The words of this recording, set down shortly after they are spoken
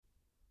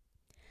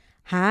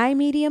Hi,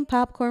 Medium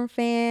Popcorn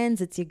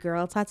fans. It's your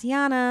girl,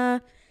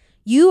 Tatiana.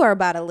 You are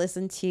about to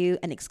listen to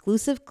an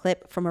exclusive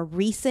clip from a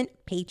recent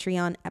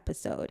Patreon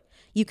episode.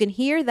 You can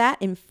hear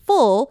that in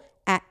full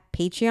at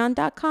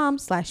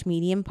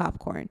patreon.com/medium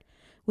popcorn.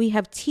 We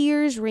have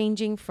tiers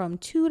ranging from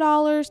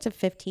 $2 to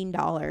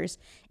 $15,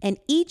 and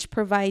each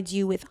provides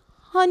you with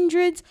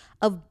hundreds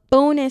of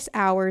bonus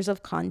hours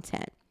of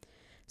content.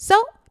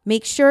 So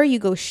make sure you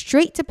go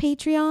straight to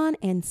Patreon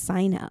and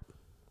sign up.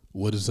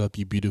 What is up,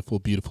 you beautiful,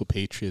 beautiful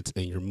patriots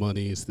and your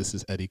monies? This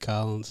is Eddie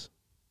Collins,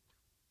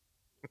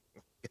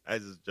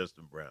 Guys, it's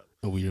Justin Brown.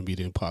 and we are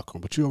Medium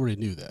Popcorn. But you already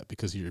knew that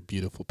because you're a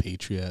beautiful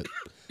patriot,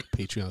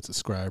 Patreon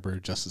subscriber.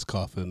 Justice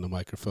Coffin in the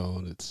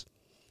microphone. It's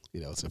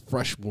a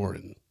fresh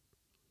morning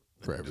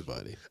for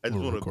everybody. I just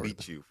We're want to recording.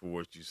 beat you for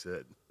what you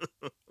said.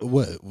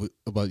 What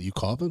about you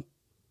coughing?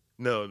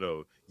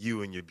 No,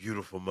 you and your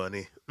beautiful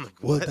money.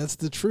 Like, Well, what? that's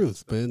the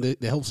truth, man. They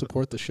help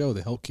support the show.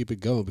 They help keep it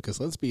going. Because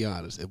let's be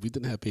honest, if we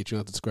didn't have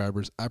Patreon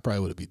subscribers, I probably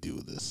wouldn't be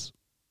doing this.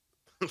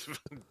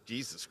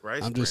 Jesus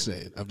Christ. I'm just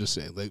Brandon. saying. I'm just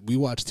saying. Like, we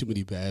watch too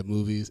many bad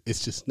movies.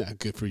 It's just not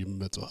good for your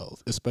mental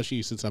health,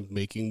 especially since I'm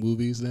making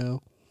movies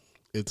now.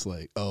 It's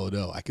like, oh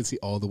no, I can see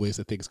all the ways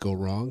that things go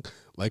wrong.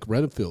 Like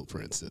Renfield,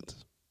 for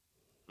instance.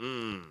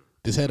 Mm.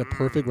 This had a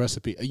perfect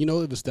recipe. You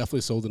know, it was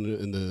definitely sold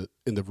in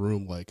the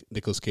room like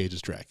Nicolas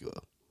Cage's Dracula,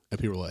 and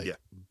people were like, Yeah.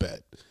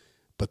 bet.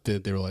 But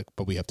then they were like,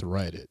 but we have to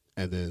write it.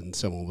 And then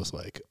someone was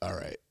like, all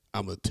right,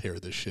 I'm gonna tear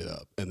this shit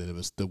up. And then it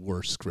was the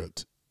worst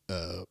script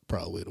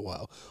probably in a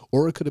while,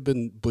 or it could have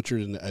been butchered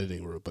in the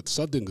editing room. But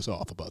something was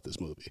off about this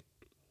movie.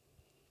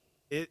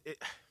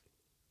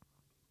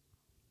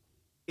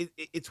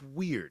 It's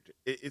weird.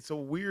 It's a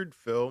weird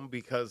film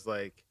because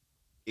like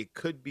it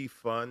could be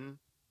fun,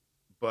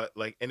 but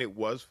like, and it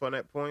was fun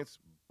at points.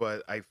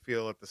 But I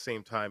feel at the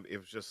same time it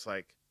was just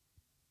like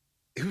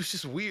it was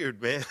just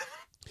weird, man.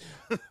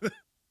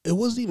 It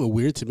wasn't even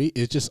weird to me.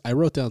 It's just I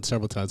wrote down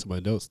several times in my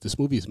notes. This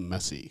movie is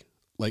messy.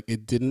 Like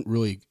it didn't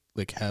really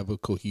like have a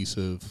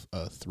cohesive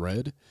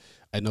thread.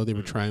 I know they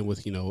were Mm. trying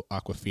with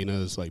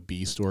Aquafina's like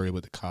B story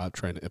with the cop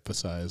trying to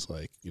emphasize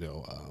like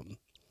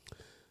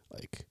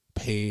like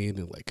pain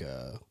and like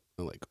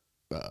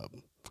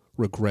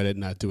regretted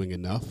not doing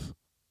enough,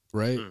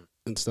 right, Mm.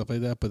 and stuff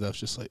like that. But that's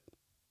just like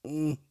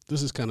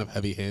this is kind of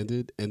heavy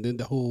handed. And then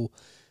the whole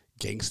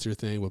gangster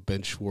thing with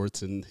Ben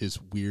Schwartz and his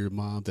weird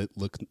mom that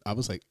looked. I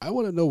was like, I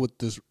want to know what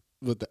the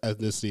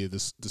ethnicity of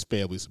this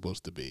family is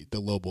supposed to be.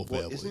 The Lobo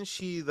Well, family. isn't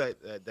she that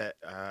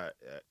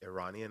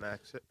Iranian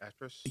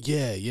actress?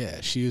 Yeah.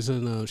 She was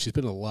in. She's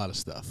been in a lot of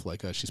stuff.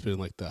 Like she's been in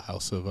like the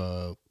House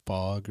of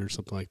Fog or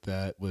something like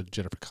that with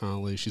Jennifer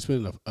Connelly. She's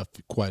been in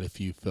quite a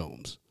few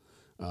films.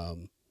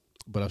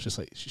 But I was just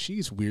like,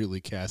 she's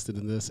weirdly casted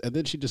in this, and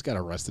then she just got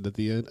arrested at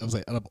the end. I was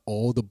like, out of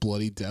all the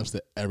bloody deaths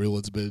that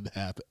everyone's been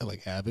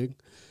having,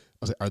 I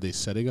was like, are they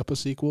setting up a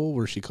sequel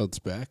where she comes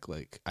back?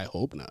 Like, I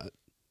hope not.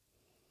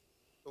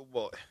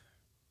 Well,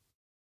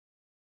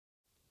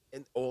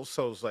 and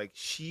also it's like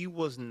she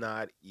was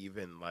not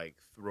even like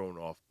thrown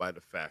off by the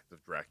fact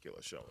of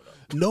Dracula showing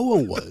up. No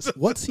one was.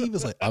 Once he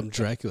was like, I'm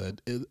Dracula,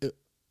 it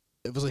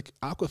was like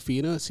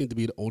Aquafina seemed to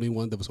be the only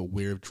one that was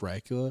aware of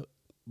Dracula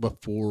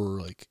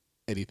before like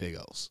anything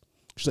else.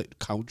 She's like,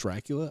 Count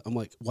Dracula? I'm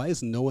like, why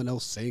is no one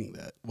else saying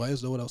that? Why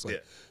is no one else like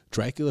Yeah.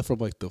 Dracula from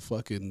like the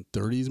fucking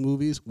 30s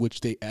movies, which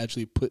they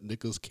actually put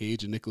Nicolas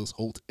Cage and Nicholas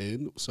Holt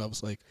in? So I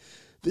was like,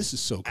 this is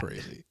so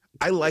crazy.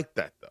 I like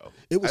that though.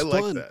 It was I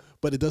like fun, that.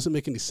 but it doesn't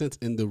make any sense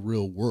in the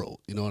real world.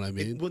 You know what I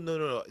mean? Well,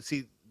 no.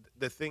 See,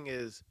 the thing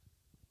is,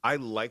 I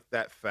like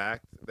that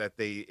fact that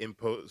they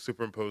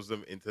superimpose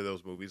them into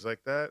those movies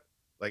like that.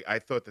 Like I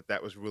thought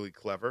that was really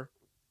clever,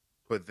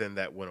 but then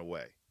that went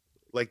away.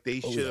 Like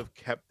they Oh should yeah. have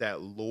kept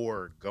that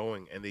lore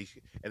going, and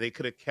they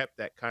could have kept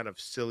that kind of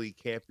silly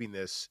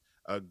campiness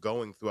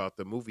going throughout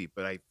the movie.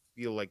 But I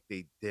feel like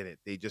they didn't.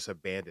 They just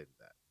abandoned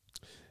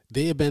that.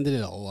 They abandoned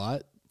it a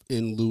lot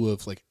in lieu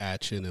of like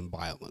action and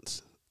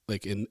violence.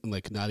 Like in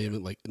like not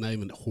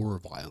even horror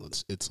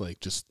violence. It's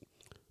like just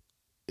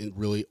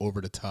really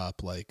over the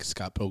top, like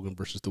Scott Pilgrim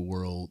versus the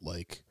World.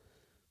 Like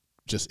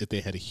just if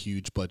they had a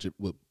huge budget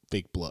with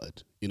fake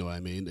blood, you know what I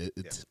mean? Yeah.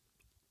 It's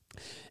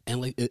and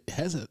like it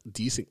has a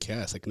decent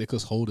cast. Like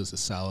Nicholas Holt is a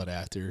solid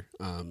actor.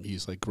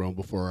 He's like grown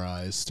before our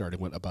eyes, starting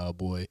with About a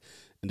Boy.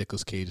 And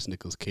Nicolas Cage is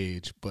Nicolas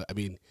Cage, but I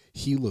mean,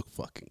 he looked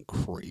fucking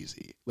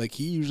crazy. Like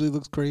he usually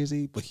looks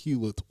crazy, but he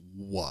looked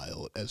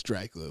wild as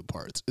Dracula in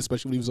parts,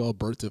 especially when he was all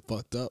burnt and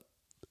fucked up.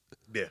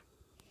 Yeah.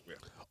 Yeah.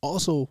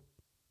 Also,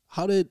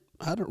 how did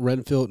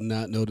Renfield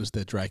not notice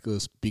that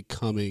Dracula's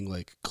becoming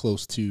like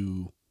close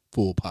to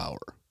full power?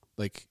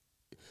 Like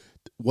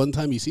one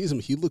time he sees him,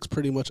 he looks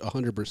pretty much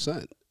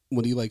 100%.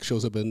 When he like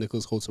shows up in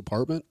Nicholas Holt's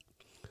apartment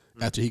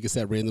after he gets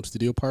that random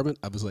studio apartment,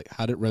 I was like,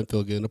 how did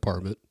Renfield get an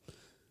apartment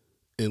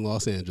in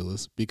Los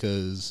Angeles?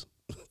 Because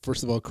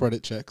first of all,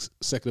 credit checks.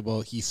 Second of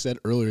all, he said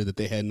earlier that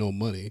they had no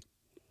money.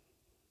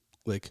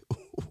 Like,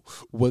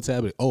 what's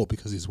happening? Oh,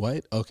 because he's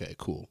white? Okay,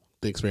 cool.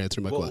 Thanks for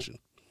answering my Well, question.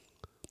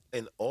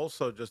 and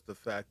also just the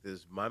fact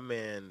is, my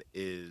man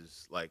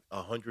is like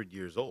 100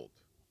 years old.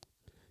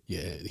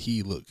 Yeah,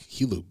 he looked.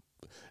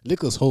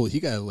 Nicholas Holt. He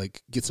got to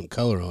like get some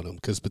color on him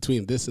because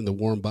between this and the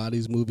Warm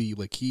Bodies movie,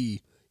 like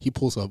he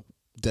pulls up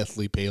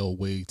Deathly Pale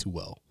way too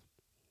well.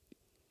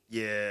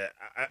 Yeah,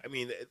 I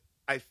mean,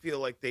 I feel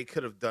like they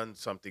could have done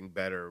something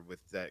better with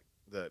the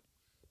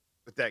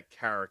with that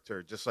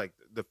character, just like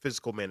the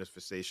physical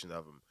manifestation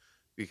of him,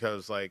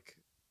 because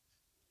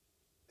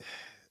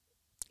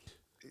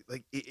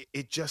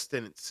it just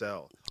didn't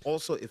sell.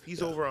 Also, if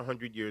he's Yeah. over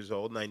 100 years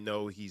old, and I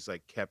know he's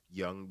like kept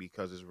young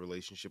because his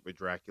relationship with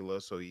Dracula,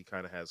 so he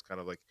kind of has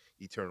kind of like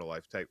eternal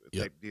life Yep.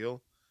 type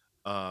deal.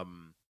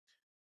 Um,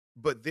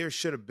 but there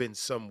should have been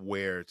some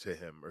wear to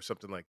him or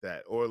something like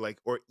that, or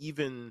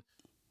even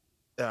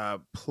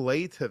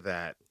play to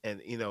that, and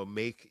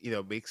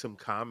make some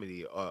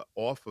comedy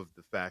off of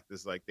the fact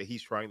is like that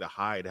he's trying to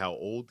hide how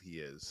old he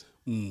is,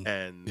 Mm.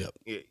 and Yep.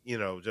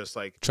 just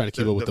like Trying to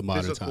keep up with the the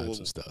modern times and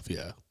physical. stuff.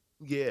 Yeah.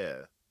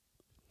 Yeah.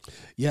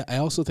 Yeah, I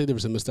also think there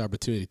was a missed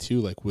opportunity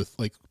too, like with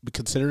like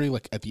considering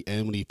like at the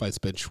end when he fights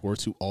Ben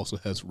Schwartz, who also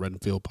has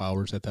Renfield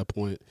powers at that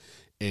point,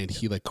 and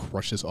he like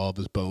crushes all of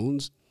his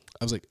bones.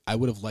 I was like, I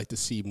would have liked to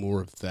see more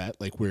of that,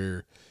 like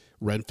where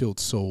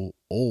Renfield's so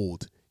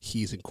old,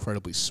 he's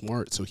incredibly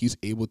smart, so he's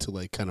able to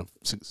like kind of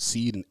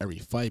succeed in every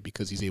fight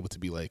because he's able to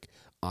be like,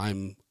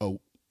 I'm a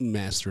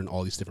master in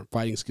all these different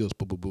fighting skills.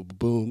 Boom, boom, boom, boom,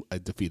 boom. I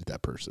defeated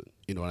that person.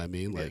 You know what I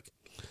mean? Yeah. Like,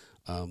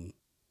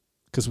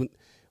 because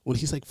when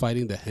he's like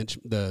fighting the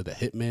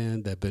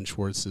hitman that Ben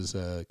Schwartz's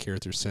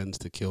character sends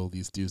to kill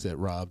these dudes that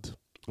robbed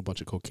a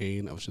bunch of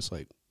cocaine, I was just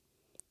like,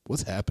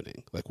 what's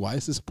happening? Like, why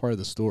is this a part of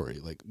the story?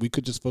 Like, we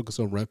could just focus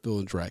on Renfield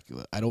and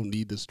Dracula. I don't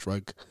need this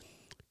drug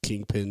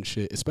kingpin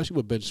shit, especially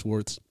with Ben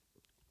Schwartz.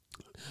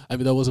 I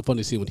mean, that was a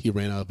funny scene when he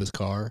ran out of his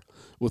car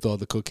with all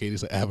the cocaine.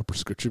 He's like, I have a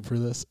prescription for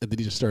this, and then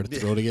he just started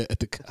throwing it at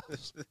the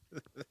cops.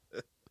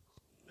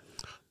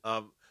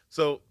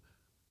 So,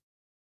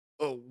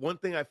 one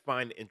thing I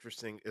find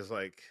interesting is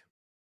like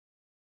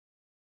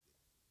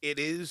it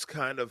is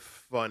kind of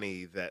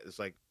funny that it's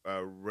like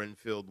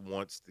Renfield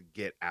wants to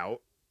get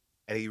out,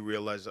 and he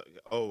realizes, like,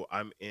 oh,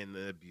 I'm in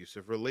an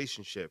abusive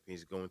relationship.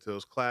 He's going to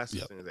those classes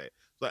Yep. and that.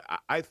 So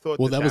I thought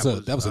Well, that that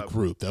was was a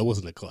group. That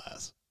wasn't a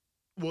class.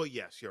 well,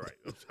 yes, you're right.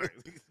 I'm sorry.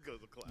 He goes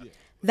to class. Yeah.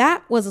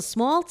 That was a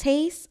small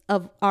taste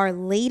of our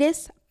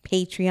latest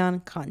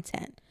Patreon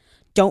content.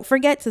 Don't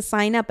forget to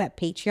sign up at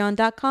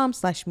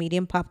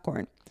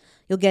patreon.com/mediumpopcorn.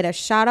 You'll get a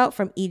shout out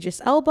from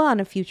Idris Elba on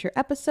a future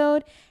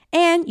episode,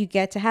 and you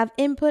get to have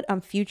input on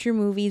future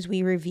movies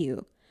we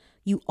review.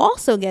 You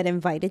also get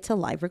invited to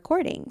live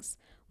recordings.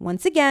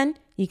 Once again,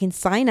 you can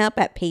sign up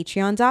at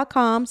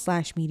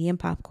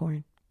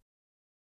patreon.com/mediumpopcorn.